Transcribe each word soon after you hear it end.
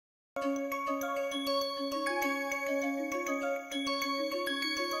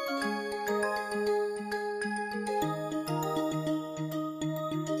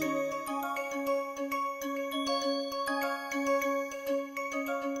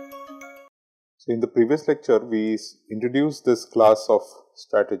So, in the previous lecture, we introduced this class of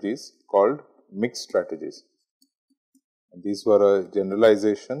strategies called mixed strategies. And these were a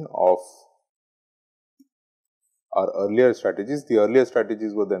generalization of our earlier strategies. The earlier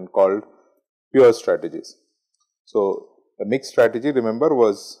strategies were then called pure strategies. So, a mixed strategy, remember,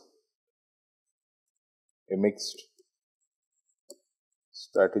 was a mixed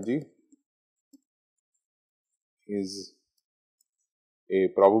strategy is a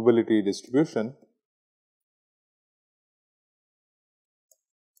probability distribution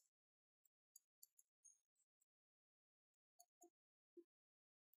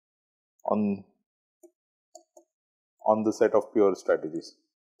on the set of pure strategies.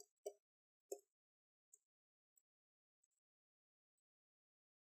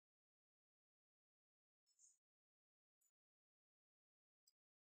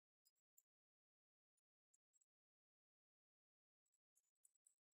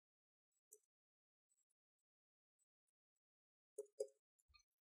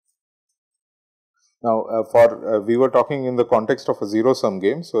 Now, we were talking in the context of a zero-sum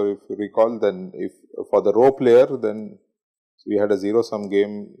game. So, if you recall, then if for the row player, then we had a zero-sum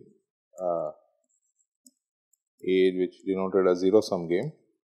game A, which denoted a zero-sum game,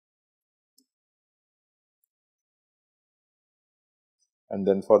 and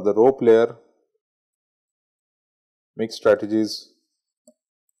then for the row player, mixed strategies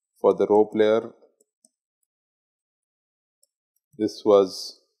for the row player, this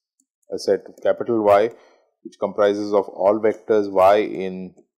was a set of capital Y, which comprises of all vectors y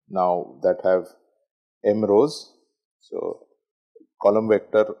in now that have m rows. So, column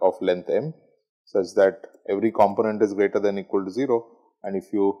vector of length m such that every component is greater than or equal to 0, and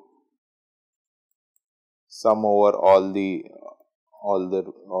if you sum over all the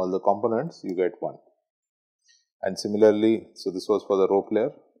components, you get 1. And similarly, so this was for the row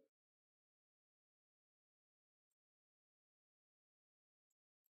player.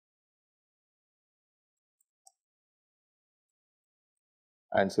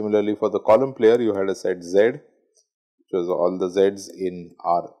 And similarly, for the column player, you had a set Z, which was all the Z's in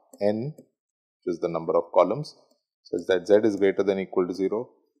Rn, which is the number of columns, such that Z is greater than or equal to 0,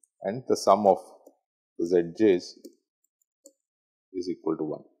 and the sum of the Zj's is equal to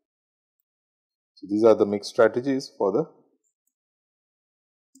 1. So, these are the mixed strategies for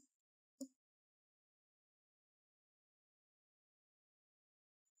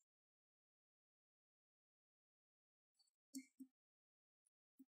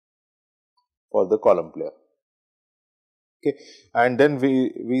the column player. Okay. And then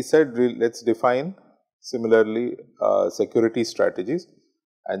we said let's define similarly security strategies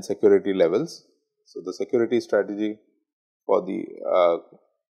and security levels. So, the security strategy for the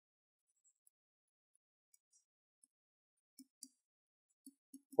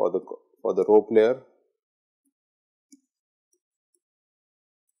row player,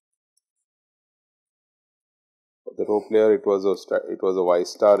 it was a y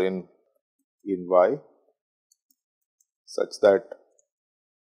star in y, such that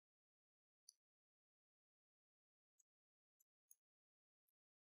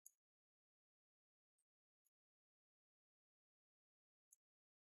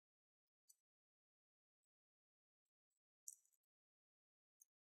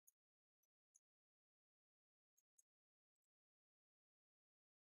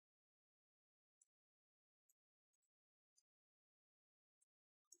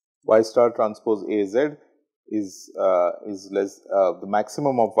y star transpose A z is less, the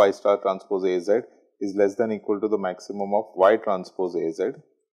maximum of y star transpose A z is less than or equal to the maximum of y transpose A z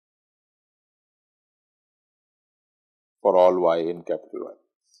for all y in capital Y.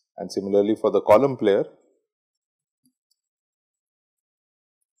 And similarly, for the column player,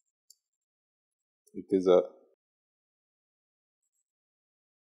 it is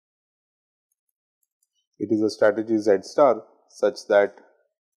a strategy Z star such that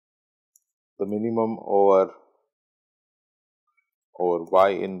the minimum over y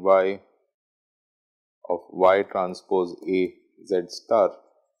in y of y transpose A Z star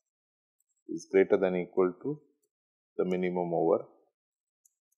is greater than or equal to the minimum over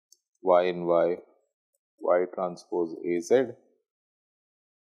y in y transpose A z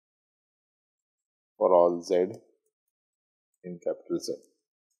for all z in capital Z.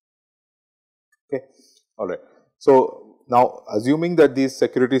 Okay. All right. So, now assuming that these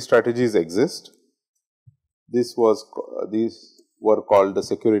security strategies exist, these were called the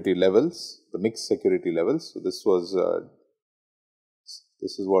security levels, the mixed security levels. So, this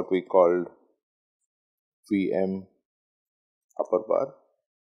is what we called VM upper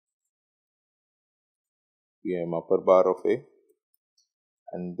bar of A,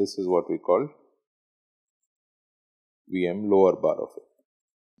 and this is what we called Vm lower bar of it.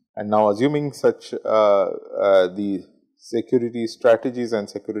 And now assuming such the security strategies and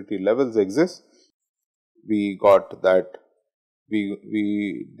security levels exist, we got that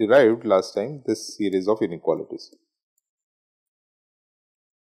we derived last time this series of inequalities.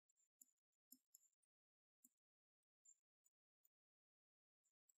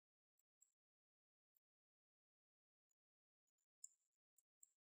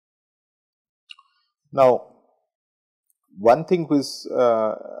 Now, one thing which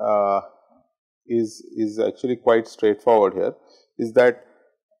is actually quite straightforward here is that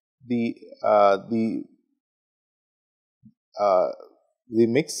the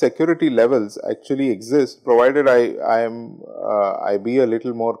mixed security levels actually exist, provided I be a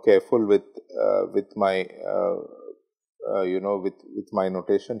little more careful with my with my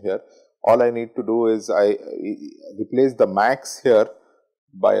notation here. All I need to do is I replace the max here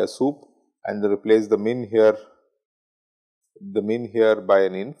by a soup and replace the min here by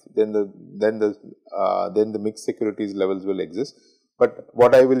an inf. Then the mixed securities levels will exist. But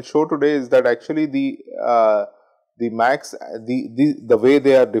what I will show today is that actually the max, the way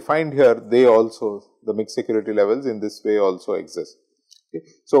they are defined here, they also, the mixed security levels in this way also exist. Okay.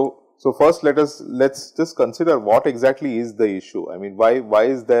 So first let's just consider what exactly is the issue. I mean, why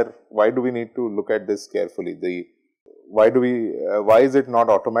do we need to look at this carefully? Why is it not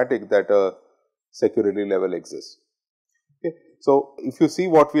automatic that a security level exists? Okay. So if you see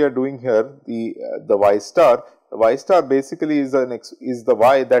what we are doing here, the y star basically is the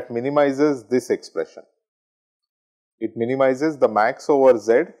y that minimizes this expression. It minimizes the max over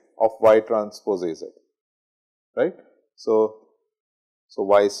z of y transpose az, right? So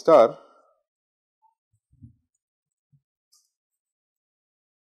y star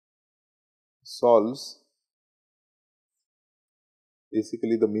solves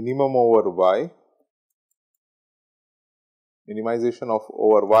basically the minimum over y, minimization of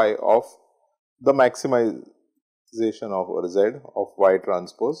over y of the maximization over z of y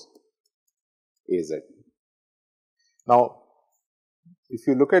transpose az. Now, if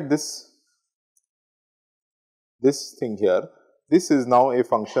you look at this thing here, this is now a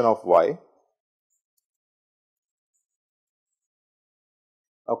function of y.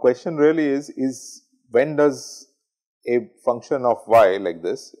 Our question really is when does a function of y like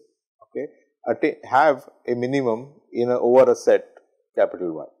this, okay, have a minimum over a set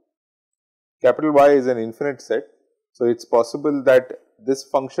capital Y. Capital Y is an infinite set, so it's possible that this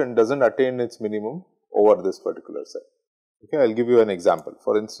function doesn't attain its minimum over this particular set. Okay, I'll give you an example.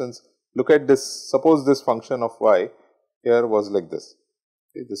 For instance, look at this. Suppose this function of y here was like this.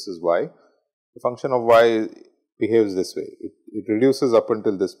 Okay, this is y. The function of y behaves this way. It reduces up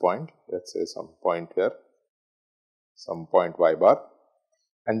until this point. Let's say some point here, some point y bar,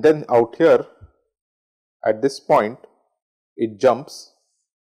 and then out here at this point it jumps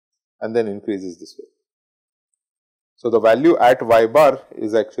and then increases this way. So the value at y bar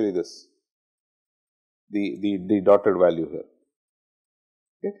is actually this, the dotted value here.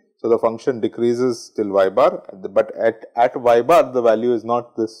 Okay. So the function decreases till y bar, but at y bar the value is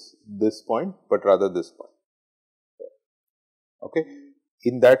not this point, but rather this point. Okay.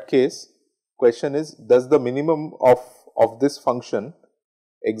 In that case, question is, does the minimum of this function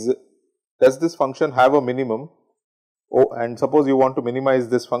does this function have a minimum? Oh, and suppose you want to minimize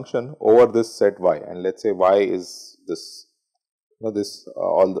this function over this set y, and let's say y is this,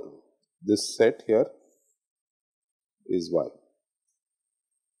 this set here is y,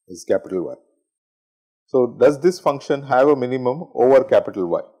 is capital Y. So does this function have a minimum over capital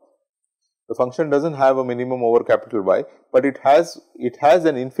Y? The function doesn't have a minimum over capital Y, but it has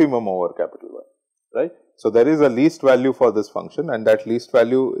an infimum over capital Y, right? So there is a least value for this function, and that least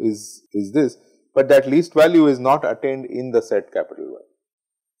value is this, but that least value is not attained in the set capital Y.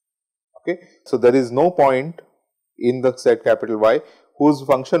 Okay. So there is no point in the set capital Y whose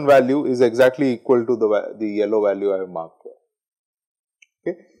function value is exactly equal to the yellow value I have marked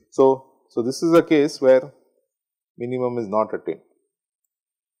here. Okay. So this is a case where minimum is not attained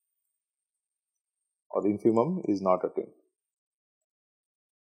or infimum is not attained.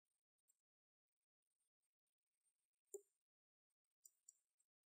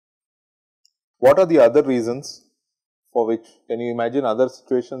 What are the other reasons for which? Can you imagine other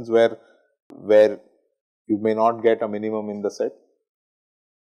situations where you may not get a minimum in the set?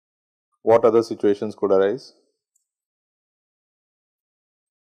 What other situations could arise?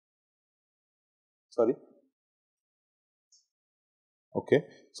 Sorry? Okay.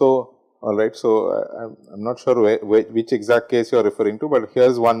 So, alright. So, I'm not sure which exact case you are referring to, but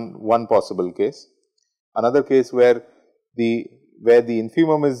here's one possible case. Another case where the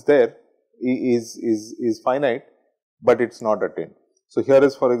infimum is there is finite, but it's not attained. So here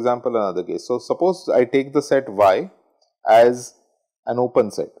is, for example, another case. So suppose I take the set Y as an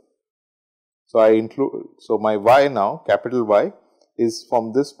open set. So I include, so my Y now, capital Y, is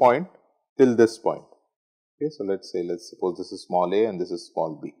from this point till this point. Okay, so let's suppose this is small a and this is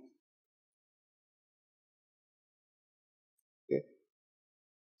small b. Okay.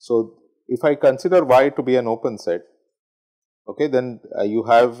 So if I consider Y to be an open set, okay, then you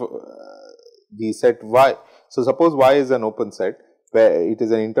have the set Y. So suppose Y is an open set where it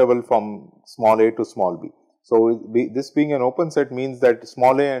is an interval from small a to small b. So this being an open set means that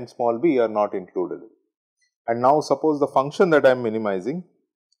small a and small b are not included. And now suppose the function that I am minimizing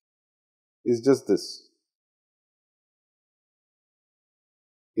is just this.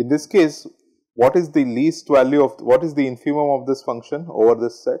 In this case, what is the least value of, what is the infimum of this function over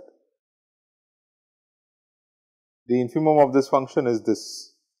this set? The infimum of this function is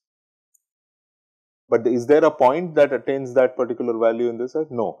this. But is there a point that attains that particular value in this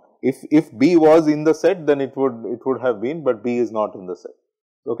set? No. If b was in the set, then it would have been, but b is not in the set.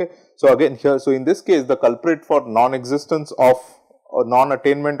 Okay. So again here, so in this case, the culprit for non-existence of or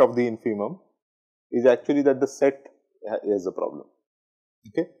non-attainment of the infimum is actually that the set is a problem.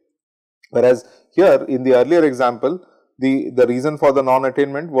 Okay. Whereas here in the earlier example, the reason for the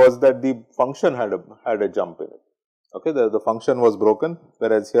non-attainment was that the function had a jump in it. Okay, the function was broken,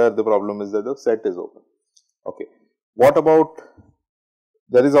 whereas here the problem is that the set is open. Okay. What about,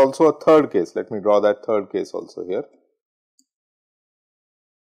 there is also a third case. Let me draw that third case also here.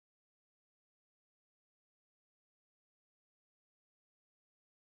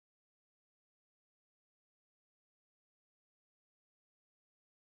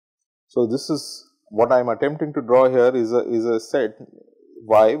 So this is what I am attempting to draw here is a set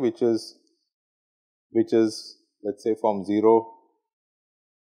Y which is let's say from 0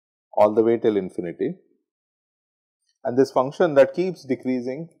 all the way till infinity, and this function that keeps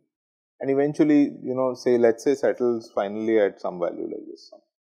decreasing and eventually, you know, say let's say settles finally at some value like this.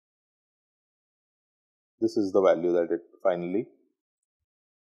 This is the value that it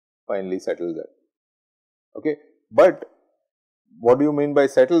finally settles at. Okay, but what do you mean by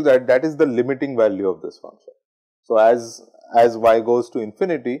settles at? That is the limiting value of this function. So as y goes to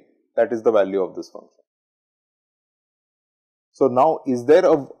infinity, that is the value of this function. So now is there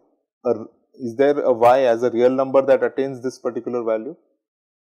a y as a real number that attains this particular value?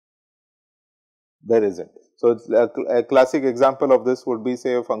 There isn't. So it's a classic example of this would be,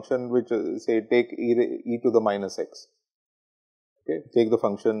 say, a function which say take e to the minus x. Okay, take the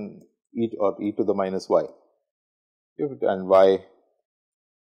function e to the minus y, and y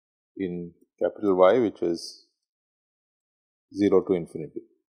in capital Y, which is 0 to infinity.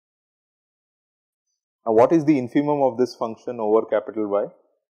 Now, what is the infimum of this function over capital Y?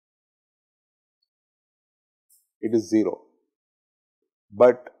 It is 0.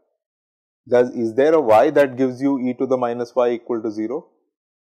 But is there a y that gives you e to the minus y equal to 0?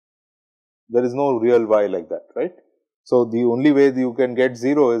 There is no real y like that, right? So the only way you can get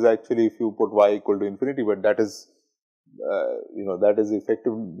 0 is actually if you put y equal to infinity, but that is you know, that is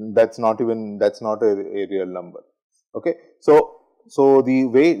effective, that's not a real number. Okay. So the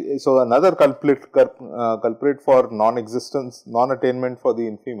way, so another culprit for non-existence, non-attainment for the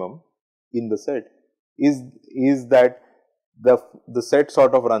infimum in the set is that the set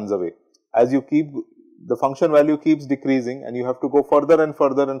sort of runs away. As you keep, the function value keeps decreasing and you have to go further and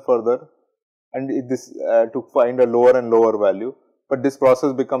further and further, and to find a lower and lower value, but this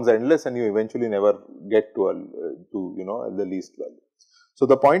process becomes endless and you eventually never get to you know, the least value. So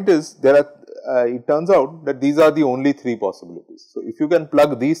the point is, there are it turns out that these are the only 3 possibilities. So if you can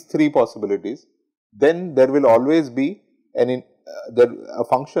plug these 3 possibilities, then there will always be a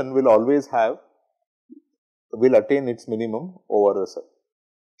function will always will attain its minimum over a set.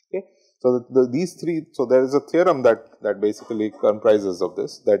 Okay. So these 3, so there is a theorem that basically comprises of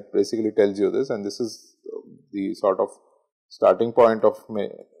this, that basically tells you this, and this is the sort of starting point of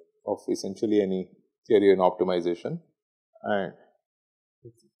essentially any theory in optimization, and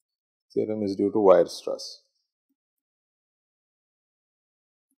theorem is due to Weirstrass.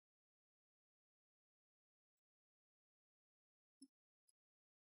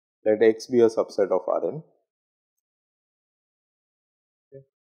 Let X be a subset of Rn, okay,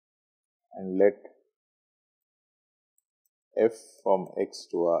 and let F from X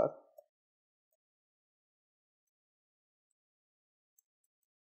to R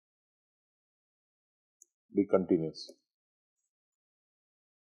be continuous.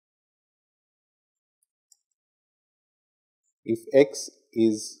 If X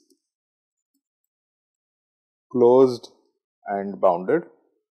is closed and bounded,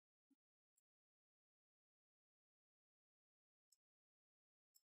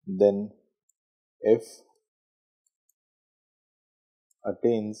 then F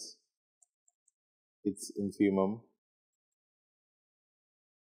attains its infimum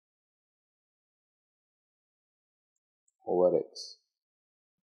over X.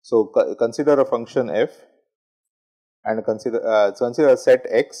 So, consider a function F and consider a set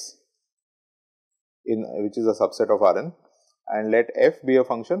X in which is a subset of Rn, and let F be a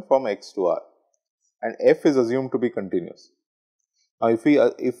function from X to R, and F is assumed to be continuous. Now,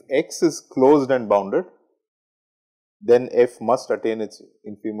 if X is closed and bounded, then F must attain its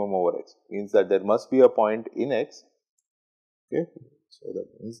infimum over X, means that there must be a point in X. Okay. So, that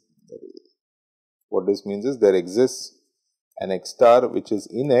means what this means is there exists an X star which is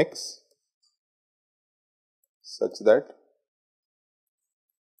in X such that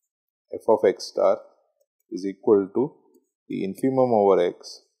F of X star is equal to the infimum over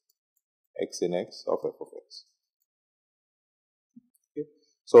X, X in X of F of X. Okay.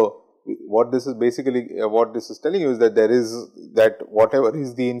 So, what this is basically, what this is telling you is that there is that whatever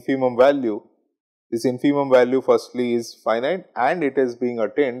is the infimum value, this infimum value firstly is finite and it is being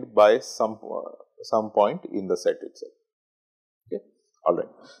attained by some point in the set itself. Okay. All right.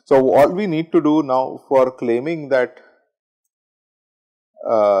 So, all we need to do now for claiming that,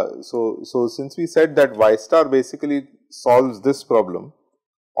 so since we said that Y star basically solves this problem,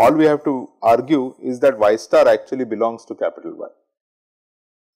 all we have to argue is that Y star actually belongs to capital Y.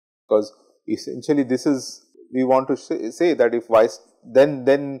 Because essentially this is, we want to say that if Y,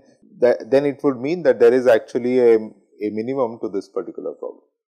 then it would mean that there is actually a minimum to this particular problem.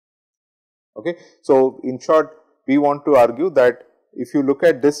 Okay. So, in short, we want to argue that if you look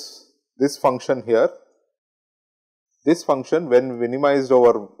at this function here, this function when minimized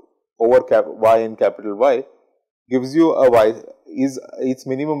over Y in capital Y gives you a Y, is its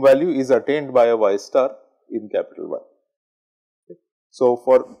minimum value is attained by a Y star in capital Y. Okay. So,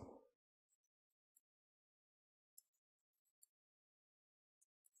 for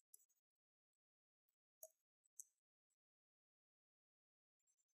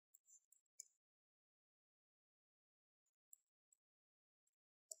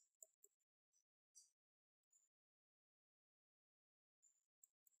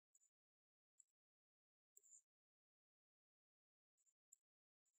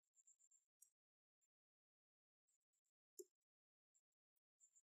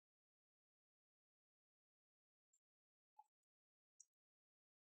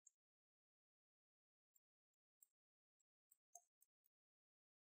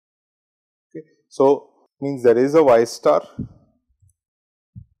okay. So, means there is a Y star,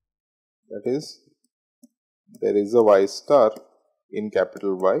 that is there is a Y star in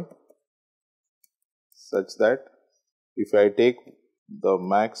capital Y such that if I take the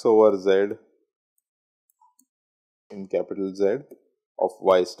max over Z in capital Z of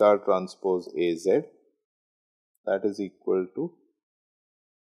Y star transpose AZ, that is equal to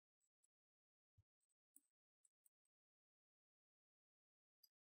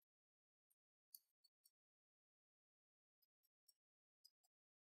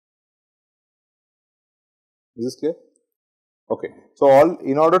Is this clear? Okay. So,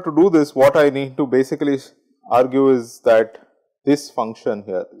 in order to do this, what I need to basically argue is that this function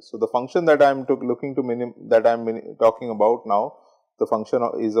here. So, the function that I am talking about now, the function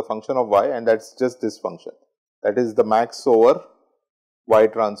is a function of Y, and that is just this function, that is the max over Y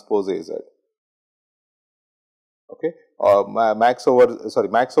transpose AZ. Okay, max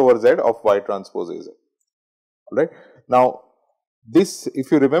over Z of Y transpose AZ. All right. Now, this,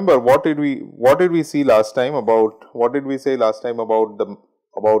 if you remember, what did we see last time about, what did we say last time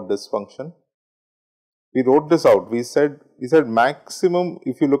about this function? We wrote this out. We said maximum,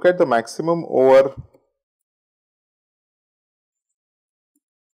 if you look at the maximum over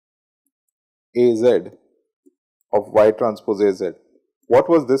AZ of Y transpose AZ, what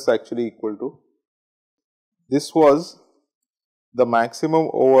was this actually equal to? This was the maximum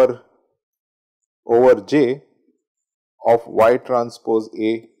over J of Y transpose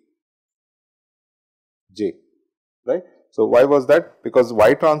A J, right. So, why was that? Because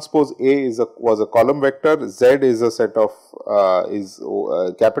Y transpose A was a column vector, Z is a set of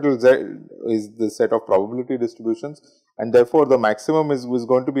capital Z is the set of probability distributions, and therefore, the maximum was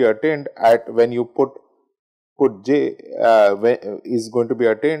going to be attained at when you put J is going to be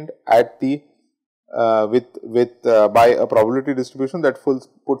attained at the by a probability distribution that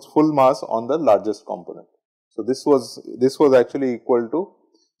puts full mass on the largest component. So, this was actually equal to,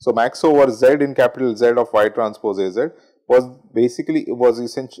 so max over Z in capital Z of Y transpose AZ was basically was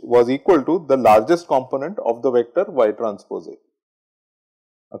equal to the largest component of the vector Y transpose A.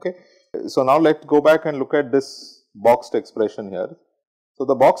 Okay. So, now let us go back and look at this boxed expression here. So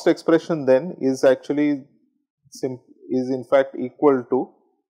the boxed expression then is actually is in fact equal to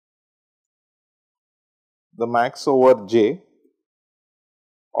the max over j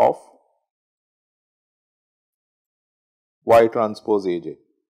of y transpose aj.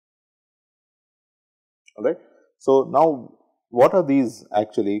 Alright. So now what are these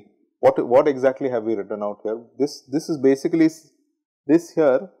actually? What exactly have we written out here? This is basically, this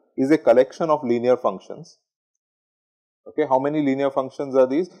here is a collection of linear functions. Okay, how many linear functions are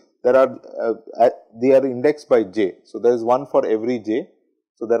these? There are they are indexed by j. So there is one for every j.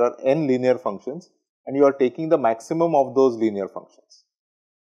 So there are n linear functions, and you are taking the maximum of those linear functions.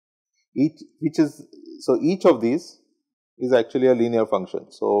 Each of these is actually a linear function.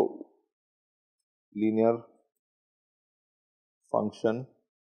 So linear function,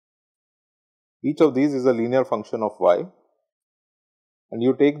 each of these is a linear function of y, and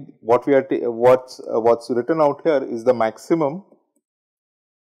you take what we are what's written out here is the maximum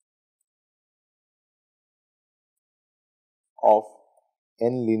of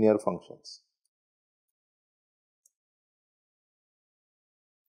n linear functions.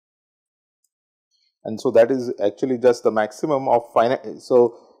 And so that is actually just the maximum of finite.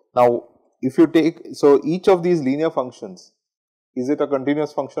 So now if you take, so each of these linear functions, is it a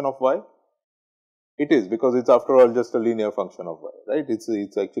continuous function of y? It is, because it's after all just a linear function of y, right?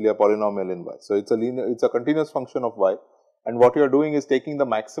 It's actually a polynomial in y. So it's a continuous function of y, and what you are doing is taking the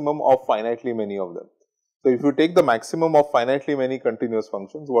maximum of finitely many of them. So if you take the maximum of finitely many continuous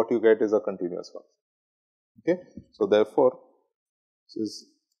functions, what you get is a continuous function. Okay, so therefore this is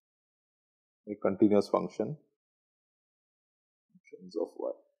a continuous function of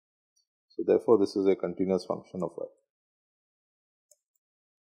y. So therefore this is a continuous function of y.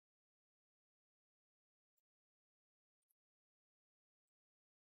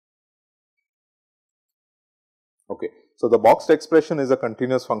 Okay, so the boxed expression is a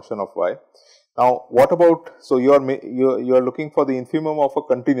continuous function of y. Now what about, so you are looking for the infimum of a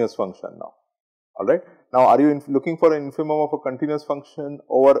continuous function now. All right. Now are you looking for an infimum of a continuous function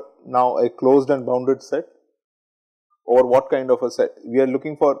over now a closed and bounded set? Over what kind of a set? We are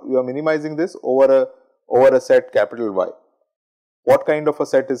looking for, we are minimizing this over a set capital Y. What kind of a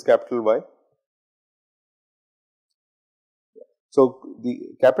set is capital Y? So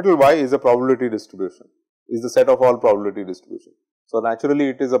the capital Y is a probability distribution, is the set of all probability distribution. So naturally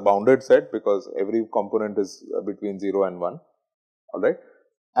it is a bounded set because every component is between 0 and 1, alright,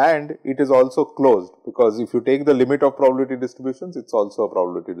 and it is also closed because if you take the limit of probability distributions, it is also a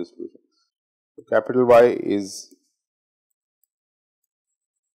probability distribution. So capital Y is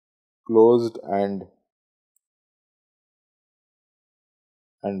closed and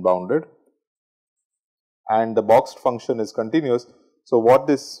bounded, and the boxed function is continuous. So what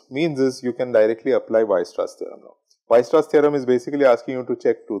this means is you can directly apply Weirstrass theorem now. Weirstrass theorem is basically asking you to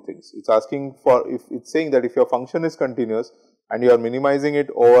check two things. It's asking for, if it's saying that if your function is continuous and you are minimizing it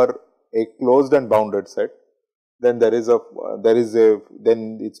over a closed and bounded set, then then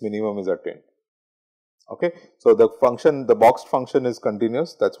its minimum is attained. Okay, so the boxed function is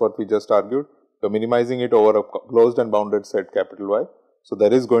continuous. That's what we just argued. You're minimizing it over a closed and bounded set capital Y. So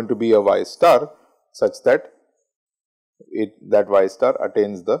there is going to be a Y star such that that Y star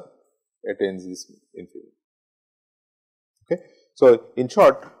attains this infimum. Okay. So in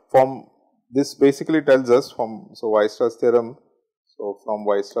short, from this basically tells us from Weirstrass theorem. So from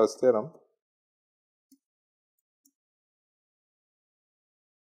Weirstrass theorem,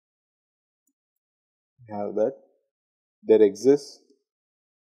 we have that there exists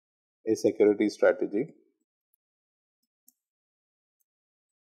a security strategy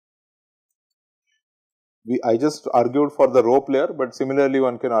I just argued for the row player, but similarly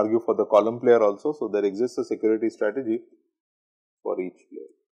one can argue for the column player also. So there exists a security strategy for each player.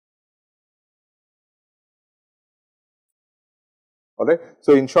 All right.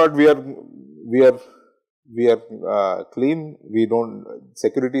 So in short, we are clean. We don't,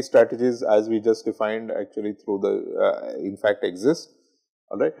 security strategies as we just defined actually through the in fact exist.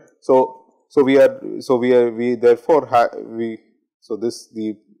 All right. So therefore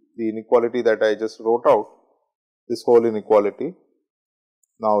the inequality that I just wrote out, this whole inequality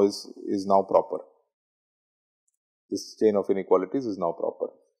now is now proper. This chain of inequalities is now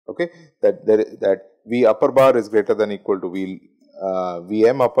proper. Okay, that V upper bar is greater than equal to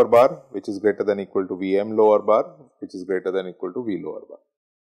Vm upper bar, which is greater than equal to Vm lower bar, which is greater than equal to V lower bar.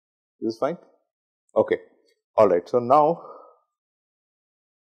 This is fine. Okay, all right. So now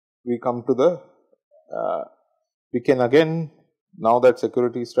we come to the we can again, now that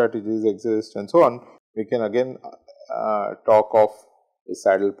security strategies exist and so on, we can again talk of a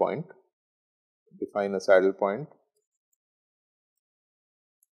saddle point, define a saddle point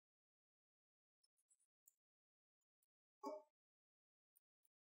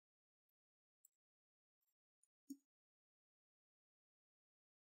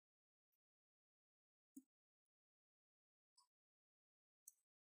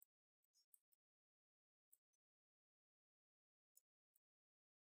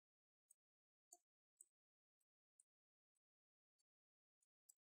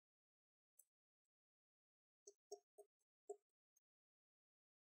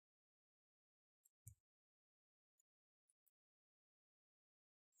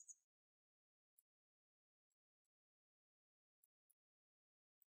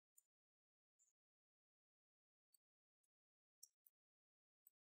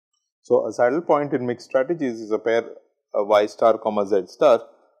So, a saddle point in mixed strategies is a pair y star comma z star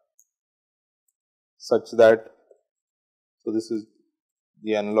such that, so this is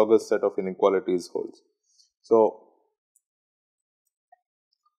the analogous set of inequalities holds. So,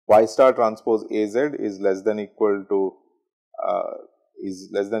 y star transpose az is less than equal to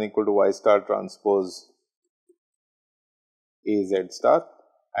y star transpose az star,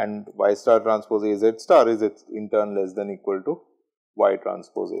 and y star transpose az star is in turn less than equal to y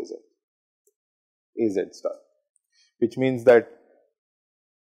transpose az star, which means that,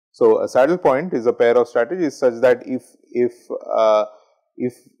 so a saddle point is a pair of strategies such that if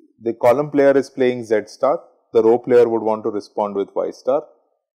the column player is playing z star, the row player would want to respond with y star,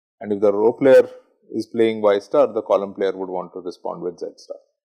 and if the row player is playing y star, the column player would want to respond with z star.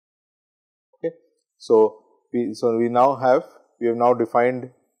 Okay. So we have now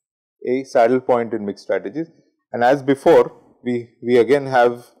defined a saddle point in mixed strategies, and as before we again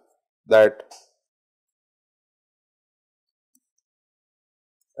have that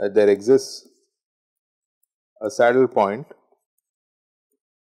there exists a saddle point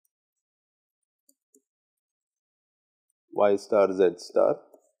y star z star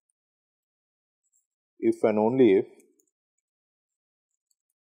if and only if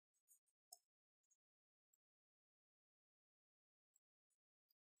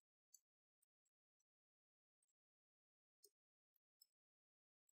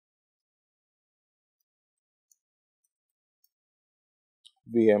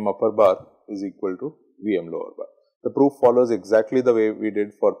Vm upper bar is equal to Vm lower bar. The proof follows exactly the way we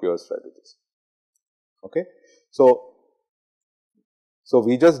did for pure strategies. Okay. So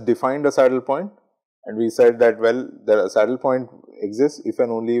we just defined a saddle point and we said that, well, the saddle point exists if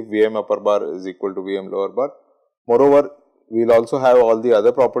and only if Vm upper bar is equal to Vm lower bar. Moreover, we will also have all the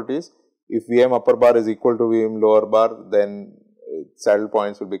other properties. If Vm upper bar is equal to Vm lower bar, then saddle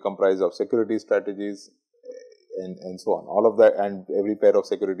points will be comprised of security strategies and so on. All of that, and every pair of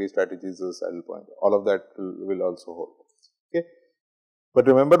security strategies is a saddle point. All of that will also hold. Okay. But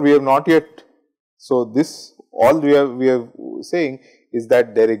remember, we have not yet, so this all we are saying is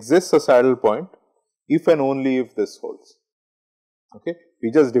that there exists a saddle point if and only if this holds. Okay.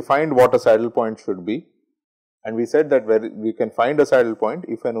 We just defined what a saddle point should be, and we said that we can find a saddle point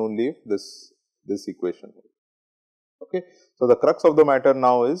if and only if this equation holds. Okay. So the crux of the matter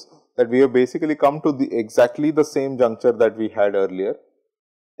now is that we have basically come to exactly the same juncture that we had earlier,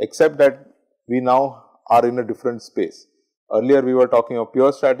 except that we now are in a different space. Earlier we were talking of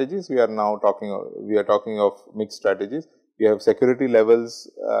pure strategies, we are now talking of mixed strategies. We have security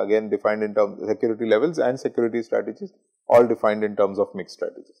levels again defined in terms of security levels and security strategies, all defined in terms of mixed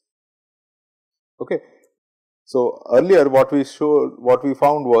strategies. Okay. So earlier what we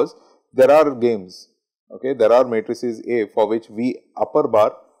found was there are games, okay, there are matrices A for which V upper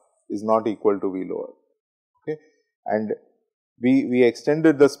bar is not equal to V lower, okay, and we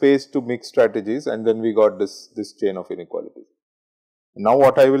extended the space to mixed strategies, and then we got this chain of inequalities. Now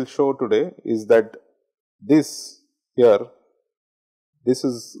what I will show today is that this in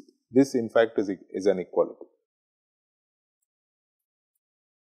fact is an equality.